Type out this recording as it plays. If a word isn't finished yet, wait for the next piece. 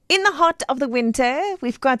In the heart of the winter,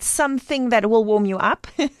 we've got something that will warm you up.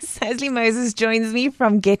 Sasley Moses joins me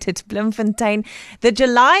from It Bloemfontein. The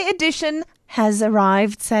July edition has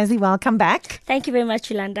arrived. Sasley, welcome back. Thank you very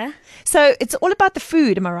much, Yolanda. So it's all about the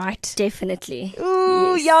food, am I right? Definitely.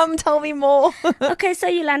 Ooh, yes. Yum, tell me more. Okay, so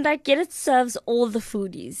Yolanda, It serves all the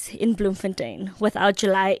foodies in Bloemfontein with our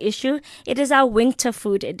July issue. It is our winter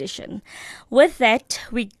food edition. With that,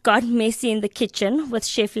 we got messy in the kitchen with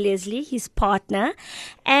Chef Leslie, his partner,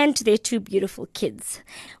 and their two beautiful kids.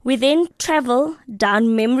 We then travel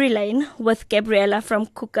down memory lane with Gabriella from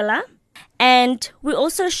Kukala. And we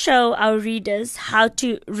also show our readers how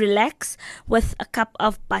to relax with a cup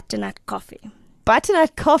of butternut coffee.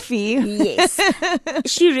 Butternut coffee? Yes.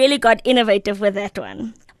 She really got innovative with that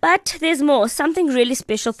one. But there's more. Something really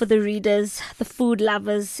special for the readers, the food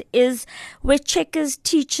lovers, is where Checkers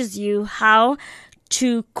teaches you how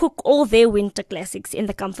to cook all their winter classics in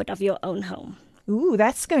the comfort of your own home. Ooh,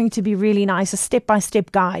 that's going to be really nice. A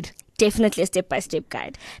step-by-step guide. Definitely a step-by-step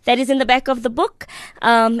guide. That is in the back of the book,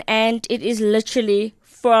 and it is literally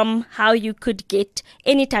from how you could get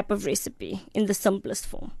any type of recipe in the simplest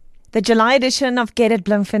form. The July edition of It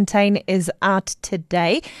Bloemfontein is out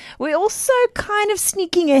today. We're also kind of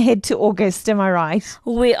sneaking ahead to August, am I right?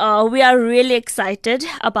 We are really excited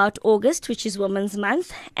about August, which is Women's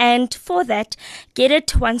Month. And for that,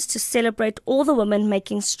 It wants to celebrate all the women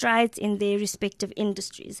making strides in their respective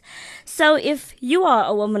industries. So if you are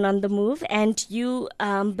a woman on the move and you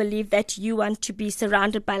believe that you want to be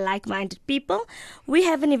surrounded by like-minded people, we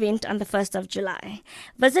have an event on the 1st of July.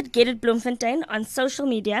 Visit It Bloemfontein on social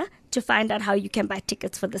media to find out how you can buy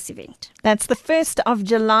tickets for this event. That's the 1st of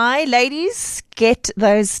July. Ladies, get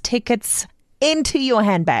those tickets into your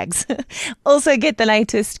handbags. Also get the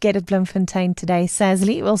latest It Bloemfontein today.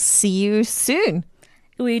 Sasley, we'll see you soon.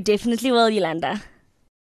 We definitely will, Yolanda.